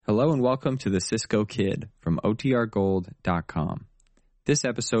Hello and welcome to the Cisco Kid from OTRGold.com. This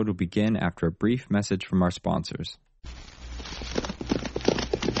episode will begin after a brief message from our sponsors. Here's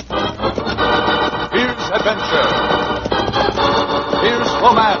adventure. Here's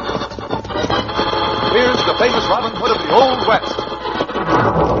romance. Here's the famous Robin Hood of the Old West.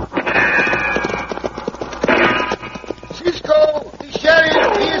 Cisco, the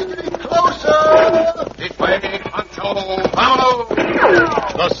sheriff, he is getting closer. This way, Pancho. Vámonos.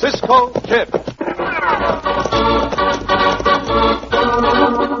 The Cisco Kid.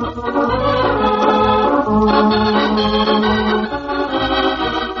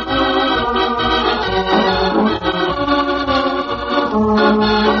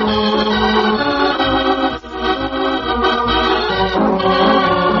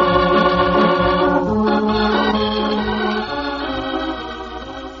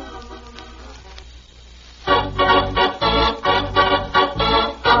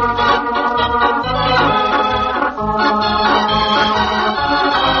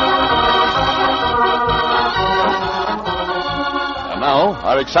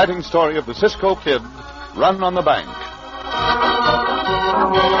 Our exciting story of the Cisco Kid, Run on the Bank.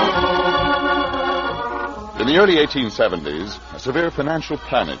 In the early 1870s, a severe financial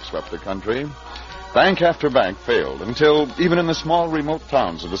panic swept the country. Bank after bank failed until, even in the small remote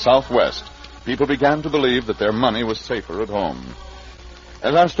towns of the Southwest, people began to believe that their money was safer at home.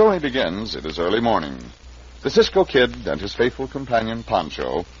 As our story begins, it is early morning. The Cisco Kid and his faithful companion,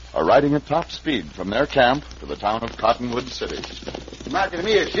 Pancho, are riding at top speed from their camp to the town of Cottonwood City. Madre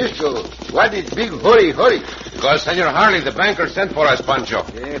mia, Cisco, what is big hurry? Because Senor Harley, the banker, sent for us, Pancho.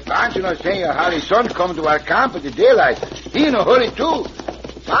 Pancho not Senor Harley's son come to our camp at the daylight. He in a hurry, too.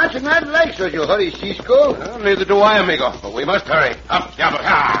 Pancho not like such a hurry, Cisco. Well, neither do I, amigo. But we must hurry. Up, yabba,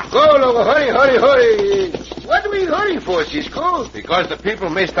 ha! Go, logo, hurry. What do we hurry for, Cisco? Because the people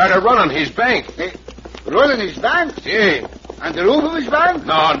may start a run on his bank. Run on his bank? Si. On the roof of his bank?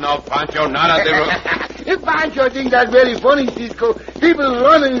 No, Pancho, not on the roof. If Pancho thinks that's very funny, Cisco, people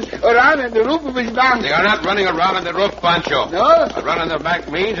running around on the roof of his bank. They are not running around on the roof, Pancho. No? A run on the bank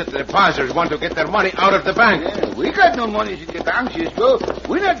means that the depositors want to get their money out of the bank. Yeah, we got no money in the bank, Cisco.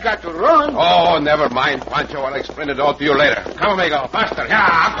 We not got to run. Oh, never mind, Pancho. I'll explain it all to you later. Come, amigo, faster.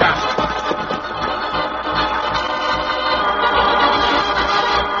 Yeah, up.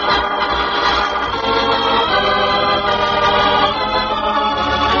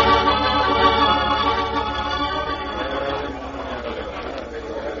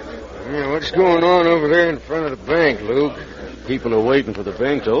 What's going on over there in front of the bank, Luke? People are waiting for the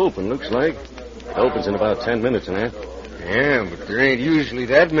bank to open, looks like. It opens in about 10 minutes and a half. Yeah, but there ain't usually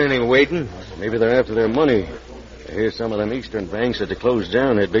that many waiting. Maybe they're after their money. I hear some of them eastern banks that they closed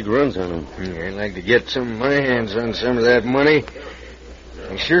down had big runs on them. I'd like to get some of my hands on some of that money.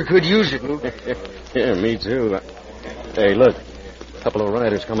 I sure could use it, Luke. Yeah, me too. Hey, look. A couple of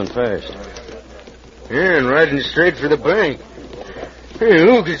riders coming fast. Yeah, and riding straight for the bank. Hey,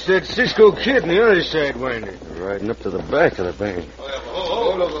 Luke, it's that Cisco Kid on the other sidewinder. They're riding up to the back of the bank.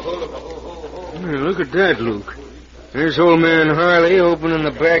 Hey, look at that, Luke. There's old man Harley opening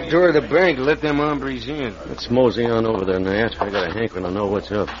the back door of the bank to let them hombres in. Let's mosey on over there, Nat. I got a hankering to know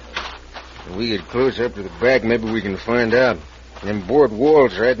what's up. If we get close up to the back, maybe we can find out. Them board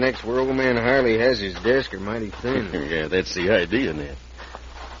walls right next where old man Harley has his desk are mighty thin. Yeah, that's the idea, Nat.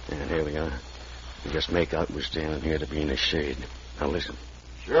 And here we are. We just make out we're standing here to be in the shade. Now listen.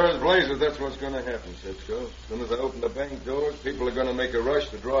 Sure as blazes, that's what's going to happen, Cisco. As soon as I open the bank doors, people are going to make a rush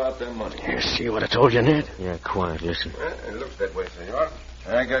to draw out their money. You see what I told you, Ned? Yeah, quiet, listen. It looks that way, senor.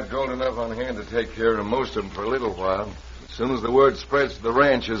 I got gold enough on hand to take care of most of them for a little while. As soon as the word spreads to the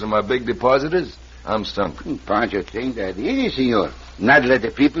ranchers and my big depositors, I'm sunk. Pancho think that easy, senor. Not let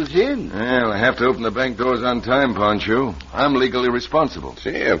the people in. Well, I have to open the bank doors on time, Pancho. I'm legally responsible.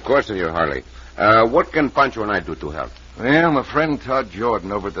 Si, of course, Senor Harley. What can Pancho and I do to help? Well, my friend Todd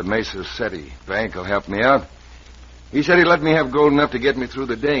Jordan over at the Mesa City Bank will help me out. He said he'd let me have gold enough to get me through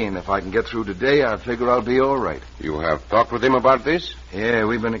the day, and if I can get through today, I figure I'll be all right. You have talked with him about this? Yeah,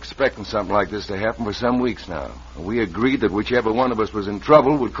 we've been expecting something like this to happen for some weeks now. We agreed that whichever one of us was in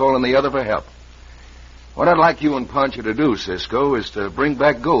trouble would call on the other for help. What I'd like you and Pancho to do, Cisco, is to bring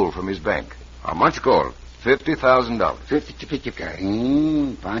back gold from his bank. How much gold? $50,000.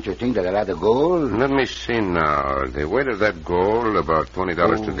 50. Pancho think that a lot of gold. Let me see now. The weight of that gold, about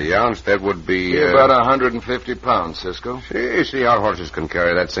 $20 to the ounce, that would be... About 150 pounds, Cisco. See, our horses can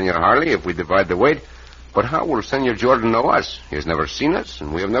carry that, Senor Harley, if we divide the weight. But how will Senor Jordan know us? He has never seen us,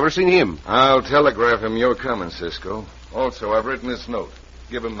 and we have never seen him. I'll telegraph him you're coming, Cisco. Also, I've written this note.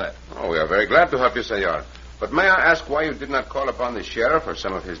 Give him that. Oh, we are very glad to help you, Senor. But may I ask why you did not call upon the sheriff or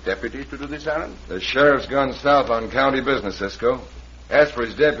some of his deputies to do this errand? The sheriff's gone south on county business, Cisco. As for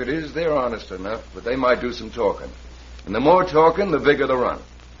his deputies, they're honest enough, but they might do some talking. And the more talking, the bigger the run.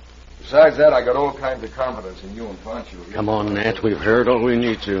 Besides that, I got all kinds of confidence in you and Pancho. Come on, Nat. We've heard all we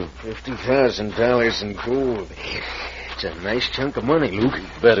need to. $50,000 in gold. It's a nice chunk of money, Luke.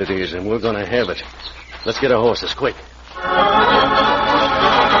 Bet it is, and we're going to have it. Let's get our horses, quick.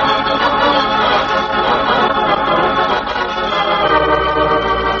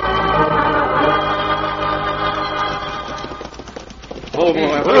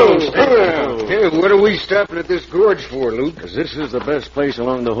 Hey, what are we stopping at this gorge for, Luke? Because this is the best place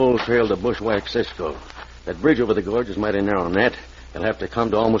along the whole trail to bushwhack Cisco. That bridge over the gorge is mighty narrow, Nat. They'll have to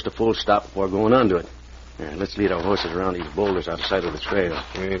come to almost a full stop before going onto it. Let's lead our horses around these boulders out of sight of the trail.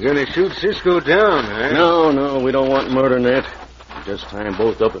 You're going to shoot Cisco down, huh? No, we don't want murder, Nat. We'll just tie them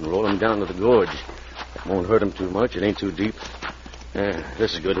both up and roll them down to the gorge. That won't hurt them too much. It ain't too deep.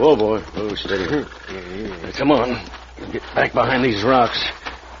 This is good. Whoa, boy. Oh, steady. Come on. Get back behind these rocks.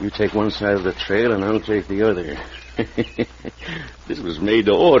 You take one side of the trail, and I'll take the other. This was made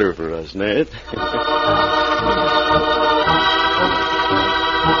to order for us, Nat.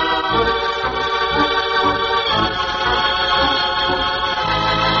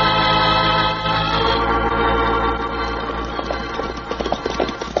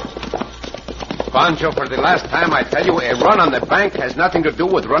 Pancho, for the last time, I tell you, a run on the bank has nothing to do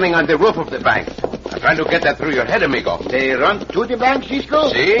with running on the roof of the bank. I'm trying to get that through your head, amigo. They run to the bank, Cisco?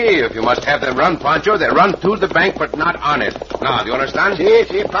 See, if you must have them run, Pancho, they run to the bank, but not on it. Now, do you understand?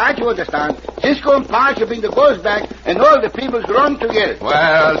 See, Pancho understand. Cisco and Pancho bring the goals back, and all the peoples run together.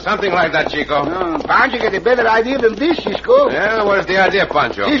 Well, something like that, Chico. Pancho get a better idea than this, Cisco. Yeah, what is the idea,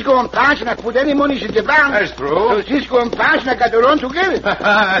 Pancho? Cisco and Pancho not put any money in the bank. That's true. So Cisco and Pancho not got to run together.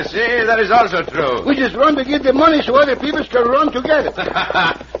 See, that is also true. We just run to get the money so other people can run together.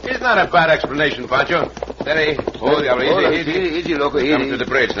 It's not a bad explanation, Pancho. Steady. Easy, loco, easy. Come to the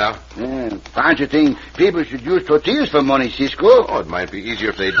bridge now. Pancho think people should use tortillas for money, Cisco. Oh, it might be easier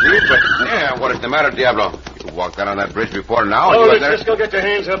if they did, but... Yeah, what is the matter, Diablo? You walked out on that bridge before now. Oh, Cisco, get your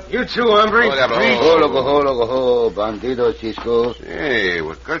hands up. You too, hombre. Oh, Diablo. Loco, bandido, Cisco. Hey,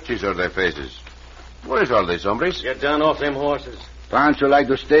 what kerchiefs are their faces? What is all this, hombres? Get down off them horses. Pancho like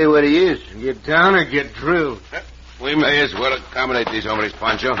to stay where he is. Get down or get drilled. We may as well accommodate these hombres,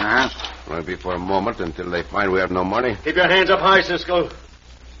 Pancho. Huh? Only be for a moment until they find we have no money. Keep your hands up high, Cisco.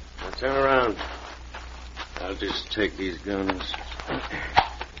 Now turn around. I'll just take these guns.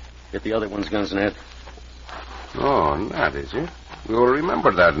 Get the other one's guns, Nat. Oh, Nat, is it? You'll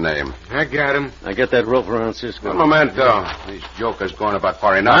remember that name. I got him. Now get that rope around Cisco. Un momento. These jokers going about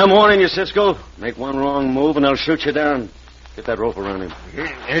far enough. I'm warning you, Cisco. Make one wrong move and I'll shoot you down. Get that rope around him.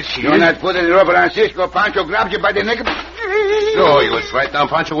 You're not putting the rope around Cisco. Pancho grabs you by the neck. So, you would strike down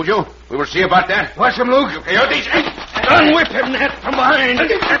Pancho, would you? We will see about that. Watch him, Luke. You coyotes. Unwhip him, Nat, from behind.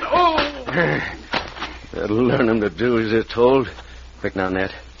 That'll learn him to do as they're told. Quick now,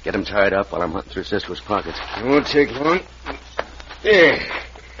 Nat. Get him tied up while I'm hunting through Cisco's pockets. It won't take long. There.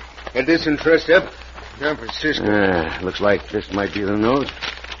 Get this one trussed up. Now for Cisco. Looks like this might be the note.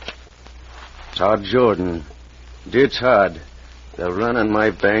 Todd Jordan. Dear Todd, the run on my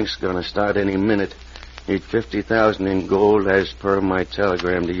bank's gonna start any minute. Need 50,000 in gold as per my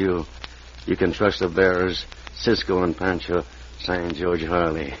telegram to you. You can trust the bearers, Cisco and Pancho. Signed, George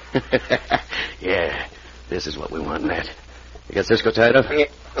Harley. Yeah, this is what we want, Nat. You got Cisco tied up? Yeah,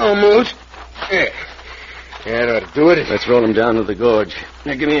 almost. Yeah, that ought to do it. Let's roll him down to the gorge.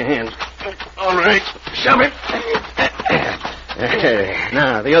 Now, give me a hand. All right. Shove it.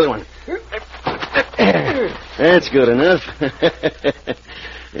 Now, the other one. That's good enough.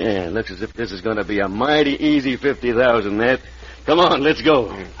 Yeah, looks as if this is going to be a mighty easy 50,000, Nat. Come on, let's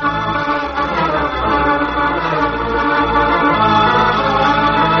go.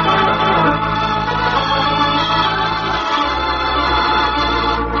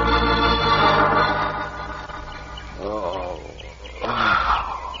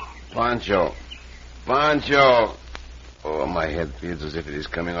 Pancho. Oh, my head feels as if it is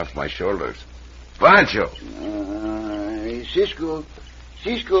coming off my shoulders. Pancho. Cisco,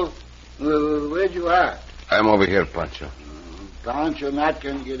 where'd you at? I'm over here, Pancho. Pancho not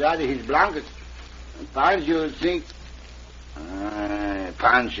can get out of his blanket. Pancho think...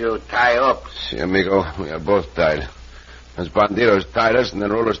 Pancho tie up. See, amigo, we are both tied. Those bandidos tied us and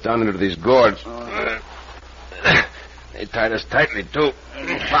then rolled us down into these gourds. They tied us tightly, too.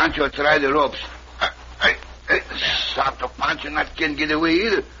 Pancho try the ropes. Santo Pancho not can get away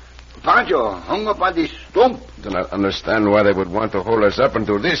either. Pancho hung up on this stump. Do not understand why they would want to hold us up and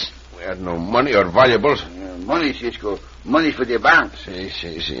do this. We had no money or valuables. Money, Cisco. Money for the bank.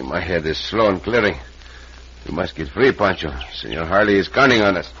 See. My head is slow and clearing. We must get free, Pancho. Senor Harley is counting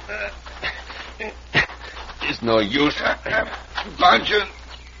on us. It's no use. Pancho,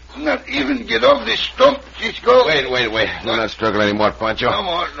 not even get off the stump, Cisco. Wait. Do not struggle anymore, Pancho. No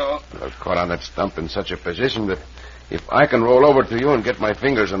more, no. I was caught on that stump in such a position that if I can roll over to you and get my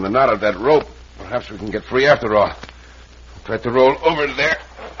fingers on the knot of that rope, perhaps we can get free after all. Try to roll over there.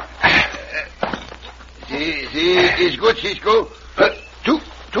 See, it's good, Cisco.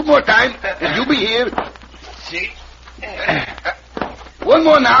 Two more time, and you be here. See? One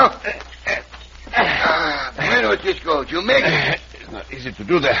more now. Bueno, Cisco, you make it. It's not easy to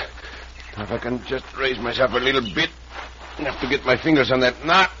do that. If I can just raise myself a little bit, enough to get my fingers on that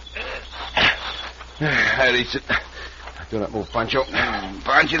knot. I reach it. Do not move, Pancho.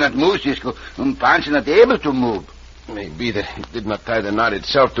 Pancho not move, Cisco. Pancho not able to move. Maybe that he did not tie the knot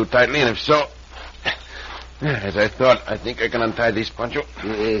itself too tightly, and if so... As I thought, I think I can untie this, Pancho.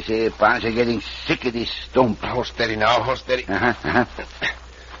 Yes, Pancho getting sick of this stump. Hold steady now, hold steady. Uh-huh.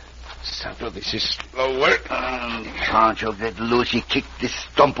 Santo, this is slow work. Pancho get loose, he kicked this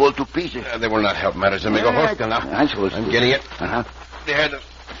stump all to pieces. They will not help matters, amigo. Hold still now. I'm getting it. Uh-huh. There, the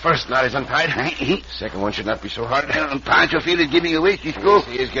first knot is untied. Second one should not be so hard. Pancho feel it giving away, Cisco. Yes,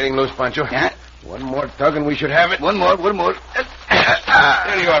 he is getting loose, Pancho. Yeah. One more tug and we should have it. One more. There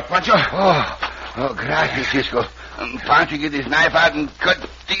you are, Pancho. Oh, gracias, Cisco. Pancho get his knife out and cut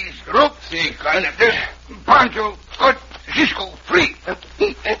these ropes. See, Pancho, cut Cisco free.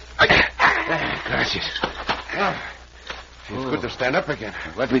 Gracias. Feels good to stand up again.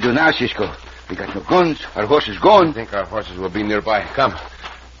 What we do now, Cisco? We got no guns. Our horses gone. I think our horses will be nearby. Come.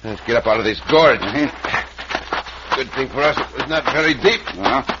 Let's get up out of this gorge. Good thing for us it was not very deep.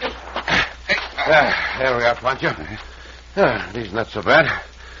 There we are, Pancho. These not so bad.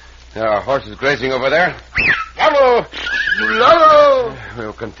 There are horses grazing over there. Hello!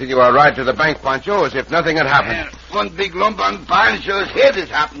 We'll continue our ride to the bank, Pancho, as if nothing had happened. One big lump on Pancho's head has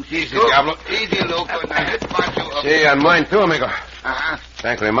happened, Cisco. Easy, Diablo. Easy, loco. Now hit Pancho up. See, on mine too, amigo. Uh-huh.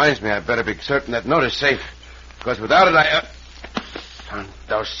 Bank reminds me I better be certain that note is safe. Because without it,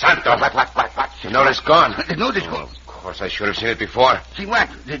 Santo. What? The note is gone. The note is gone. Of course, I should have seen it before. See what?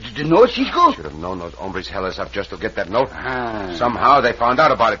 The note, Cisco? Should have known those hombres held us up just to get that note. Ah. Somehow they found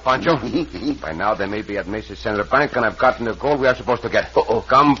out about it, Pancho. By now they may be at Mesa Center Bank, and I've gotten the gold we are supposed to get.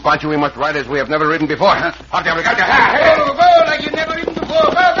 Come, Pancho, we must ride as we have never ridden before. Out there, we got you. Go, like you've never ridden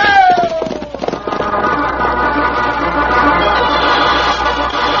before. Go!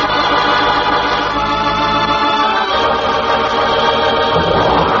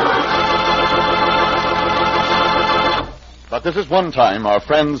 But this is one time our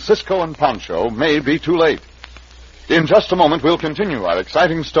friends Cisco and Pancho may be too late. In just a moment, we'll continue our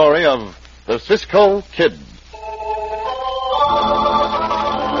exciting story of the Cisco Kid.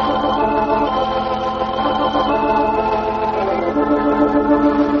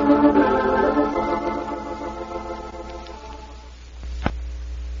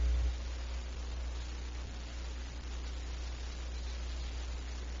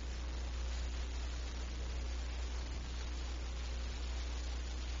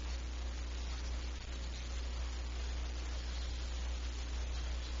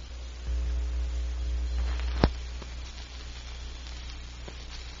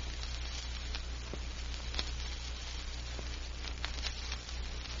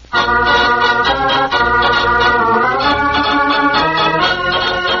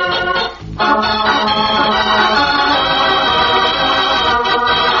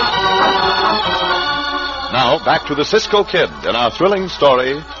 Now, back to the Cisco Kid in our thrilling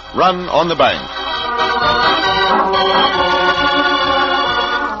story, Run on the Bank.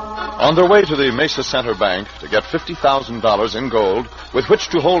 On their way to the Mesa Center Bank to get $50,000 in gold with which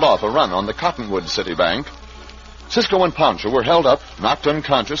to hold off a run on the Cottonwood City Bank, Cisco and Pancho were held up, knocked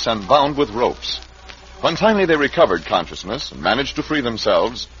unconscious, and bound with ropes. When finally they recovered consciousness and managed to free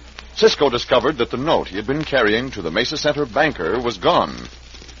themselves, Cisco discovered that the note he had been carrying to the Mesa Center banker was gone.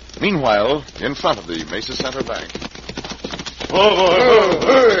 Meanwhile, in front of the Mesa Center Bank...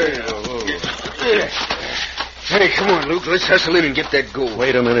 Hey, come on, Luke. Let's hustle in and get that gold.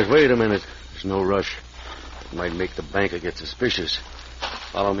 Wait a minute. There's no rush. It might make the banker get suspicious.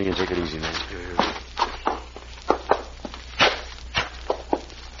 Follow me and take it easy, man.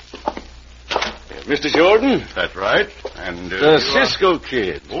 Mr. Jordan? That's right. And The Cisco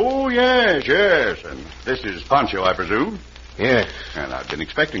Kid. Oh, yes. And this is Pancho, I presume? Yeah. And I've been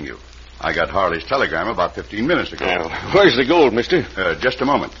expecting you. I got Harley's telegram about 15 minutes ago. Where's the gold, mister? Just a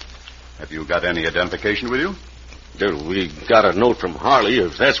moment. Have you got any identification with you? We got a note from Harley,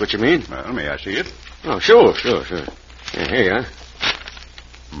 if that's what you mean. Well, may I see it? Oh, sure. Yeah, here you are.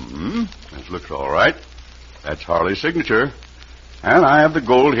 That looks all right. That's Harley's signature. And I have the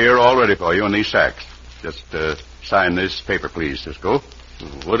gold here all ready for you in these sacks. Just sign this paper, please, Cisco.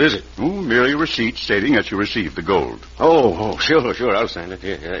 What is it? Merely a receipt stating that you received the gold. Oh, sure. I'll sign it.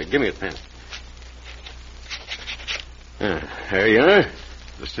 Here, give me a pen. There you are.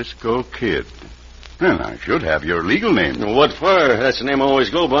 The Cisco Kid. Well, I should have your legal name. What for? That's the name I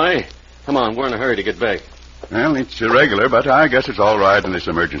always go by. Come on, we're in a hurry to get back. Well, it's irregular, but I guess it's all right in this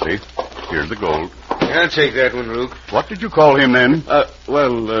emergency. Here's the gold. I'll take that one, Luke. What did you call him then?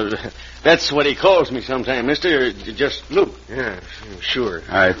 That's what he calls me sometime, mister. Just Luke. Yeah, sure.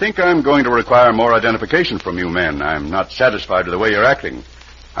 I think I'm going to require more identification from you men. I'm not satisfied with the way you're acting.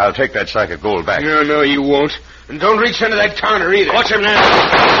 I'll take that sack of gold back. No, you won't. And don't reach under that counter either. Watch him now.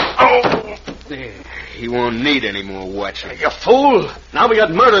 Oh! He won't need any more watching. You fool. Now we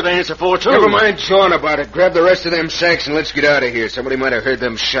got murder to answer for, too. Never mind jawing about it. Grab the rest of them sacks and let's get out of here. Somebody might have heard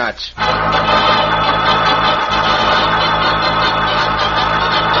them shots.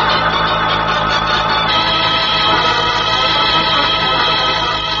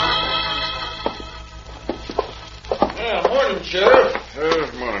 Morning, Sheriff.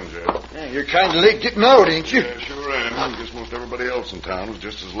 Morning, Jeff. Yeah, you're kind of late getting out, ain't you? Yeah, sure am. I guess most everybody else in town was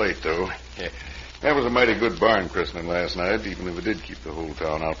just as late, though. Yeah. That was a mighty good barn christening last night, even if it did keep the whole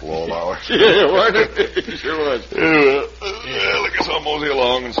town out for all hours. Yeah, wasn't it? Sure was. Well, I guess I'll mosey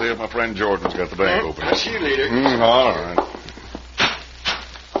along and see if my friend Jordan's got the bank open. I'll see you later. All right.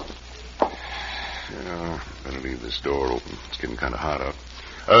 Yeah, better leave this door open. It's getting kind of hot out.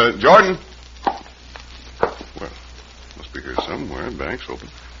 Jordan! Well, must be here somewhere. Bank's open.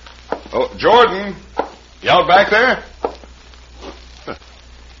 Oh, Jordan! You out back there? Well,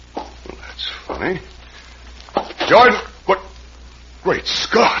 that's funny. Jordan! What? Great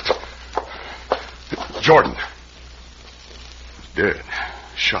Scott! Jordan! Dead.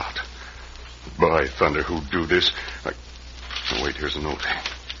 Shot. By thunder, who'd do this? Oh, wait, here's a note.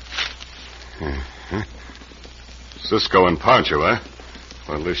 Cisco and Pancho, eh?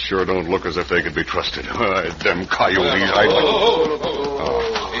 Well, this sure don't look as if they could be trusted. Them coyotes.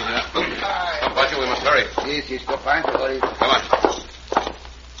 Pancho, we must hurry. Sí, Cisco, Pancho, hurry. Come on.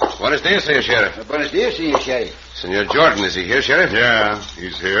 Buenos dias, Senor Sheriff. Buenos dias, Senor Sheriff. Senor Jordan, is he here, Sheriff? Yeah,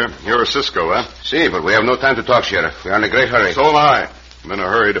 he's here. You're Cisco, eh? Si, but we have no time to talk, Sheriff. We are in a great hurry. So am I. I'm in a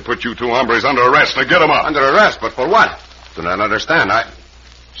hurry to put you two hombres under arrest. Now get them up. Under arrest, but for what? Do not understand.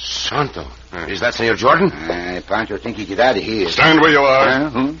 Santo. Is that Senor Jordan? Pancho think he get out of here. Stand where you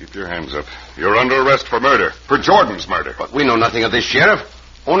are. Keep your hands up. You're under arrest for murder. For Jordan's murder. But we know nothing of this, Sheriff.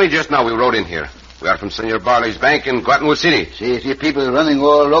 Only just now we rode in here. We are from Senor Barley's bank in Guatemala City. See people running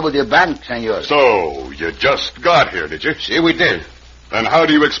all over the bank, senor. So, you just got here, did you? See, we did. Then how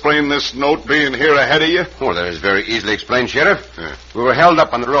do you explain this note being here ahead of you? Oh, that is very easily explained, Sheriff. Yeah. We were held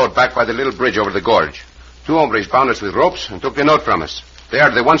up on the road back by the little bridge over the gorge. Two hombres bound us with ropes and took the note from us. They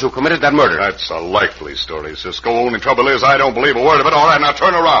are the ones who committed that murder. That's a likely story, Cisco. Only trouble is I don't believe a word of it. All right, now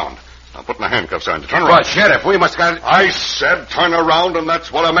turn around. I'm putting the handcuffs on you. Turn around. But, Sheriff, we must get... I said turn around, and that's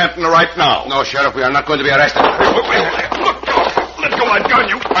what I meant right now. No, Sheriff, we are not going to be arrested. Look, let go my gun,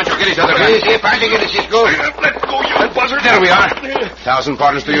 you. Pancho, get his other gun. See, Pancho, get it, Cisco. Let go, you buzzard. There we are. 1,000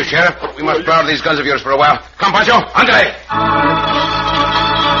 pardons to you, Sheriff. We must borrow these guns of yours for a while. Come, Pancho. Andre.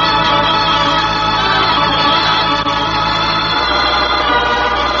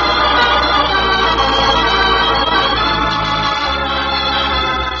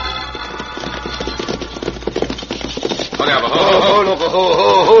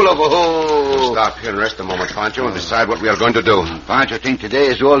 Stop here and rest a moment, Pancho, and decide what we are going to do. Pancho think today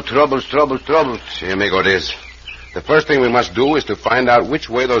is all troubles. Si, amigo, it is. The first thing we must do is to find out which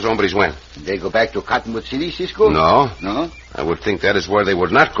way those hombres went. They go back to Cottonwood City, Cisco? No. No? I would think that is where they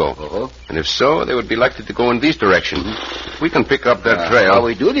would not go. Uh-huh. And if so, they would be likely to go in this direction. If we can pick up their trail... How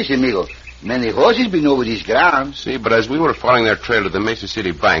we do this, amigo? Many horses been over these grounds. See, but as we were following their trail to the Mesa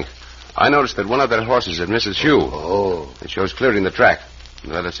City Bank, I noticed that one of their horses had missed its shoe. Oh. It shows clearly in the track.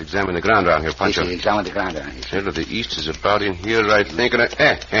 Let us examine the ground around here, Pancho. Yes, examine the ground around here. Trail to the east is about in here, I think.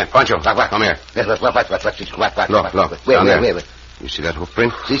 Pancho, come here. What? Look, Where? You see that hoof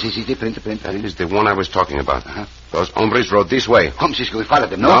print? See, the print. That is the one I was talking about. Those hombres rode this way. Come, Cisco, we follow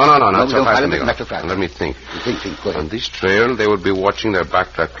them, no? No, not so fast, amigo. Not so fast. Let me think. Think, go ahead. On this trail, they would be watching their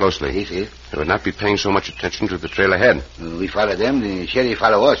back track closely. Yes. They would not be paying so much attention to the trail ahead. We follow them, the sheriff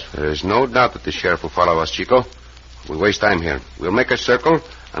follow us. There is no doubt that the sheriff will follow us, Chico. We waste time here. We'll make a circle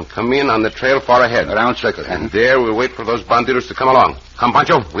and come in on the trail far ahead. A round circle, And there we'll wait for those bandidos to come along. Come,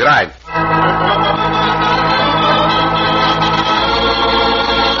 Pancho, we ride.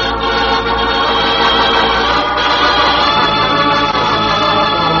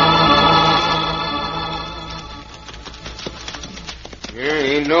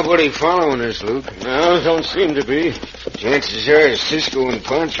 nobody following us, Luke. No, don't seem to be. Chances are Cisco and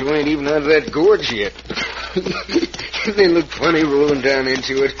Pancho ain't even out of that gorge yet. They look funny rolling down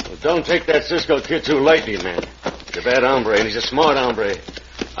into it. Well, don't take that Cisco kid too lightly, man. He's a bad hombre, and he's a smart hombre.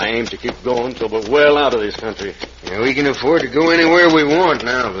 I aim to keep going till we're well out of this country. Yeah, we can afford to go anywhere we want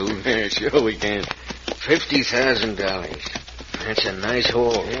now, Luke. Yeah, sure we can. $50,000. That's a nice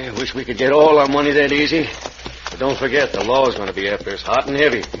haul. Yeah, wish we could get all our money that easy. But don't forget, the law's going to be after us hot and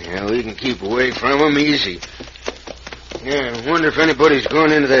heavy. Yeah, we can keep away from them easy. Yeah, I wonder if anybody's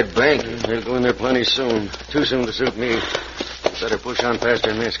going into that bank. They'll go in there plenty soon. Too soon to suit me. Better push on faster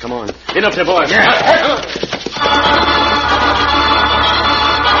than this. Come on. Get up there, boys. Yeah.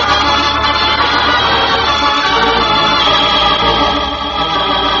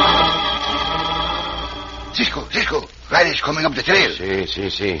 Cisco. Riders coming up the trail.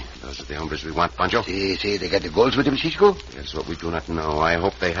 See. Those are the hombres we want, Pancho. See, they got the golds with them, Cisco? That's what we do not know. I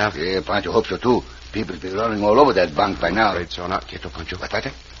hope they have. Yeah, Pancho hopes so, too. People be running all over that bank by now. Afraid so not. Quieto, Pancho. What?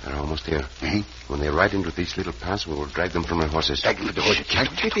 They're almost here. Uh-huh. When they ride into these little paths, we will drag them from their horses. Drag them from the horses.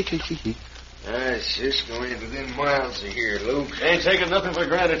 Cisco ain't within miles of here, Luke. Ain't taking nothing for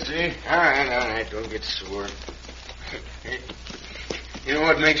granted, see? All right. Don't get sore. You know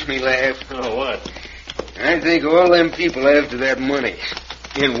what makes me laugh? Oh, what? I think all them people after that money.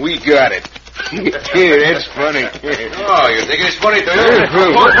 And we got it. Yeah, that's funny. Oh, you think it's funny, do you? You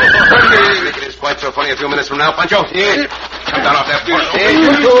think it is quite so funny a few minutes from now, Pancho? Yeah. Come down off that porch.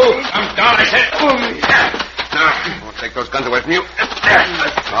 You go. Come down, I said. Now, we'll take those guns away from you.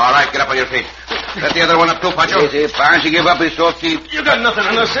 All right, get up on your feet. Let the other one up, too, Pancho. Pancho give up his soft teeth. You got nothing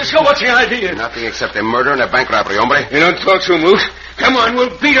on us, Cisco. What's your idea? Nothing except a murder and a bank robbery, hombre. You don't talk to him, Luke. Come on, we'll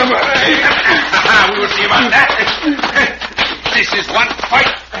beat him up. We will see about that. This is one fight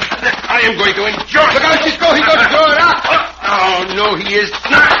that I am going to enjoy. Look out, Cisco. He's going to throw it out. Oh, no, he is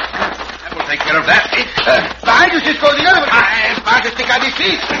not. I will take care of that. Behind you, Cisco. The other one. Pancho, stick out his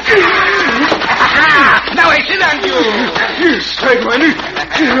feet. Now I sit on you. You strike-minded.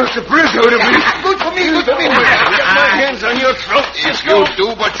 You knocked the breath out of me. Good for me. Get my hands on your throat, If Cisco. you do,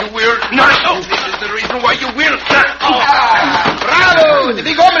 but you will not. This is the reason why you will not. Bravo. The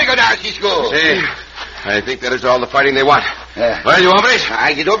big hombre go down, Cisco. See, I think that is all the fighting they want. Well, you hombres?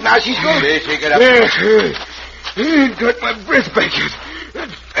 I get up now, Cisco. Take it up. I ain't got my breath back yet.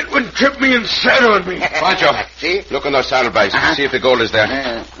 That one tripped me and sat on me. Pancho, See? look on those saddlebags. See if the gold is there.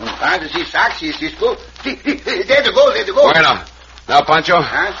 Pancho, see socks, Cisco. There's the gold. Bueno. Now, Pancho,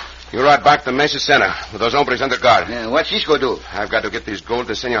 Huh? you ride back to Mesa Center with those hombres under guard. What Cisco do? I've got to get these gold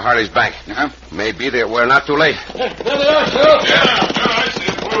to Senor Harley's bank. Uh-huh. Maybe we're not too late.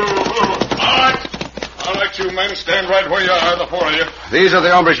 I'll let you men stand right where you are, the four of you. These are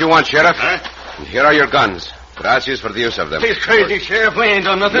the hombres you want, Sheriff. And here are your guns. Gracias for the use of them. He's crazy, Sheriff. We ain't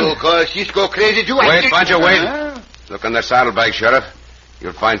done nothing. You call Cisco crazy too? Wait, Pancho, wait. Look in their saddlebag, Sheriff.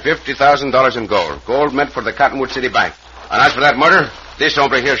 You'll find $50,000 in gold. Gold meant for the Cottonwood City Bank. And as for that murder, this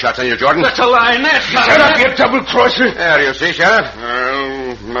hombre here shot Senor Jordan. That's a lie, Nat. Shut up, you double-crosser. There, you see, Sheriff?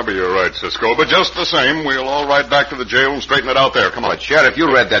 Well, maybe you're right, Cisco. But just the same, we'll all ride back to the jail and straighten it out there. Come on. But, Sheriff, you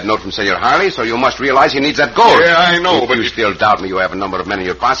read that note from Senor Harley, so you must realize he needs that gold. Yeah, I know, If but you still doubt me, you have a number of men in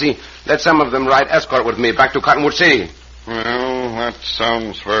your posse. Let some of them ride escort with me back to Cottonwood City. Well, that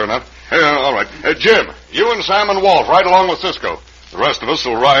sounds fair enough. All right. Jim, you and Sam and Walt ride along with Cisco. The rest of us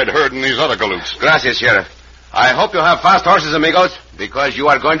will ride herding these other galoots. Gracias, Sheriff. I hope you have fast horses, amigos, because you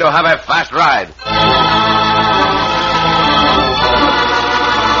are going to have a fast ride.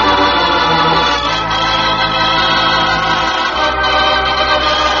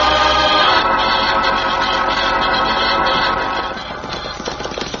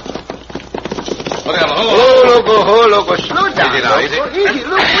 Loco. Slow down. Easy now, easy. Easy.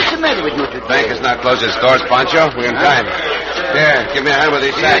 Look, what's the matter with you today? The bank has not closed its doors, Pancho. We're in time. Here, give me a hand with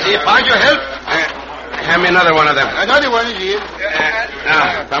these sacks. Pancho, help. Hand me another one of them. Another one is here.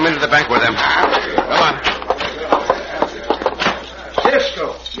 Now, come into the bank with them. Come on.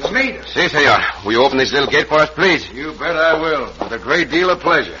 Cisco, you made us. Si, senor. Will you open this little gate for us, please? You bet I will. With a great deal of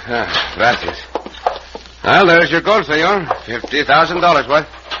pleasure. Gracias. Well, there's your gold, senor. $50,000, what?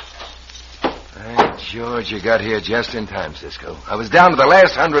 Hey, George, you got here just in time, Cisco. I was down to the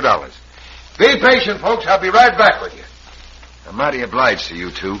last $100. Be patient, folks. I'll be right back with you. I'm mighty obliged to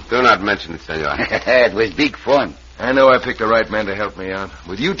you two. Do not mention it, senor. It was big fun. I know I picked the right man to help me out.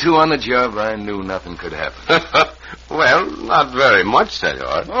 With you two on the job, I knew nothing could happen. Well, not very much,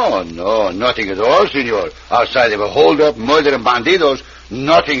 senor. Oh, no, nothing at all, senor. Outside of a hold-up, murder, and bandidos,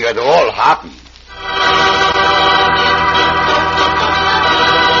 nothing at all happened.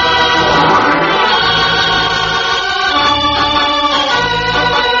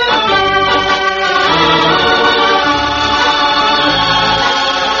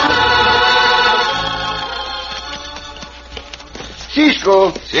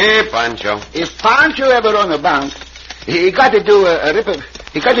 Cisco. Si, Pancho. If Pancho ever run a bank, he got to do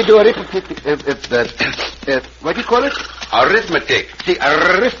what do you call it? Arithmetic. See,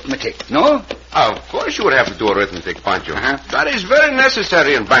 arithmetic, no? Of course you would have to do arithmetic, Pancho. Uh-huh. That is very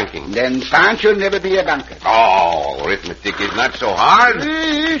necessary in banking. Then Pancho never be a banker. Oh, arithmetic is not so hard.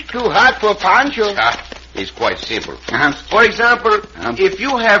 It's too hard for Pancho. It's quite simple. Uh-huh. For example, if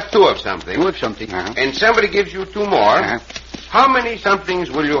you have two of something, and somebody gives you two more, how many somethings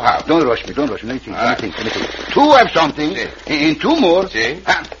will you have? Don't rush me. Let me think. Two of something, and two more. See?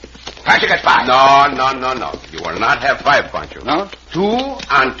 Pancho got 5. No. You will not have 5, Pancho. No? 2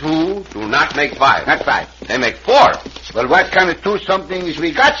 and 2 do not make 5. Not 5. They make 4. Well, what kind of two somethings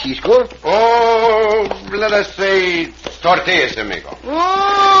we got, Cisco? Oh, let us say tortillas, amigo.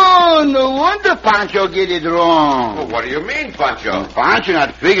 Oh, no wonder Pancho get it wrong. Well, what do you mean, Pancho? Pancho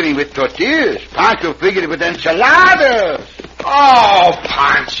not figuring with tortillas. Pancho figuring with enchiladas. Oh,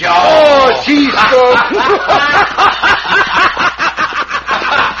 Pancho. Oh, Cisco.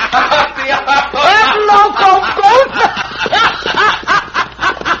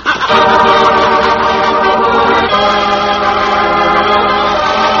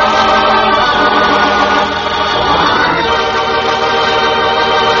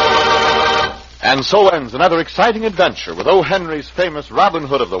 And so ends another exciting adventure with O. Henry's famous Robin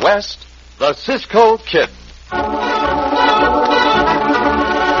Hood of the West, the Cisco Kid.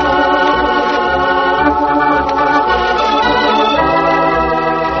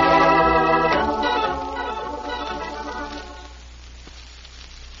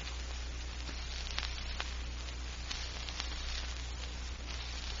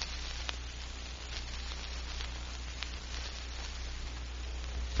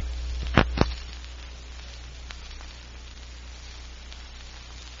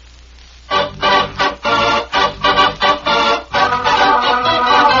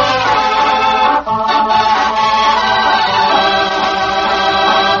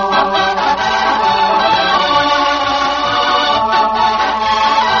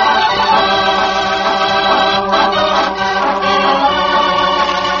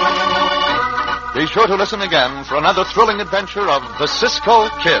 Be sure to listen again for another thrilling adventure of the Cisco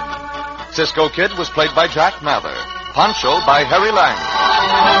Kid. Cisco Kid was played by Jack Mather. Pancho by Harry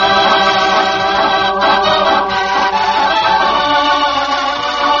Lang.